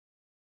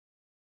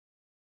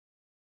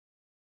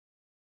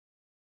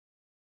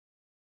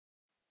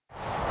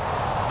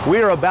We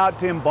are about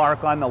to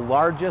embark on the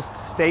largest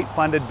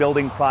state-funded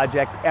building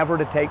project ever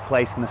to take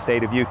place in the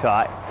state of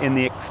Utah in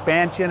the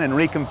expansion and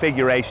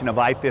reconfiguration of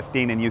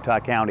I-15 in Utah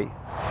County.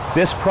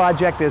 This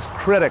project is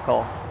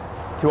critical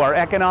to our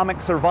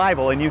economic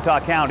survival in Utah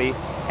County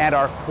and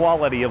our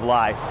quality of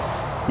life.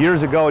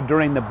 Years ago,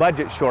 during the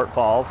budget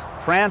shortfalls,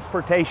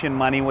 transportation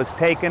money was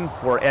taken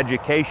for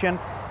education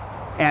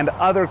and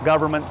other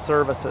government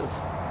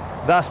services,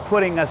 thus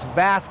putting us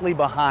vastly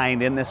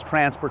behind in this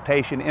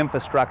transportation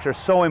infrastructure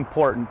so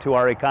important to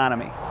our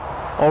economy.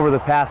 Over the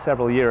past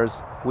several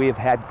years, we have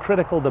had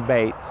critical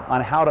debates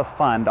on how to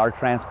fund our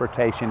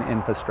transportation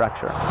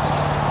infrastructure.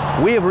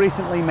 We have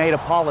recently made a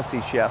policy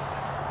shift,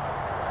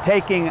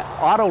 taking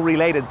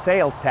auto-related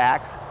sales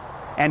tax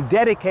and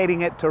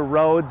dedicating it to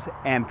roads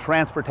and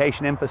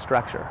transportation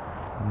infrastructure.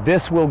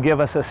 This will give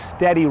us a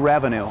steady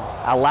revenue,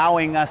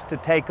 allowing us to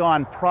take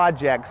on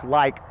projects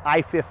like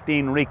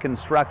I-15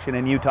 reconstruction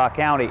in Utah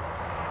County,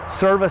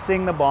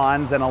 servicing the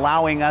bonds and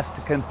allowing us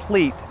to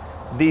complete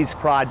these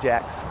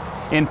projects.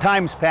 In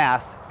times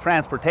past,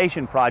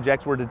 transportation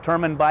projects were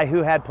determined by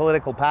who had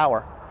political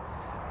power.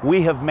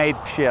 We have made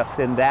shifts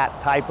in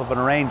that type of an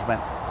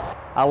arrangement,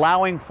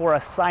 allowing for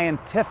a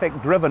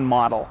scientific-driven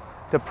model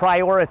to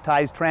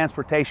prioritize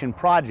transportation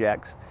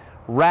projects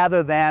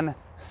rather than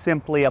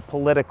simply a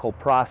political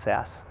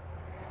process.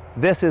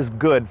 This is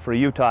good for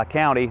Utah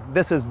County.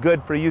 This is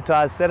good for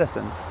Utah's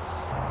citizens.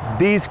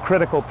 These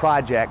critical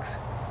projects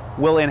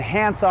will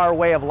enhance our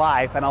way of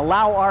life and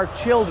allow our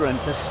children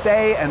to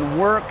stay and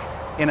work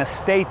in a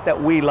state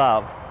that we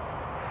love.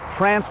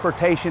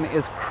 Transportation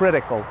is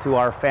critical to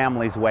our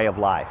family's way of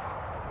life.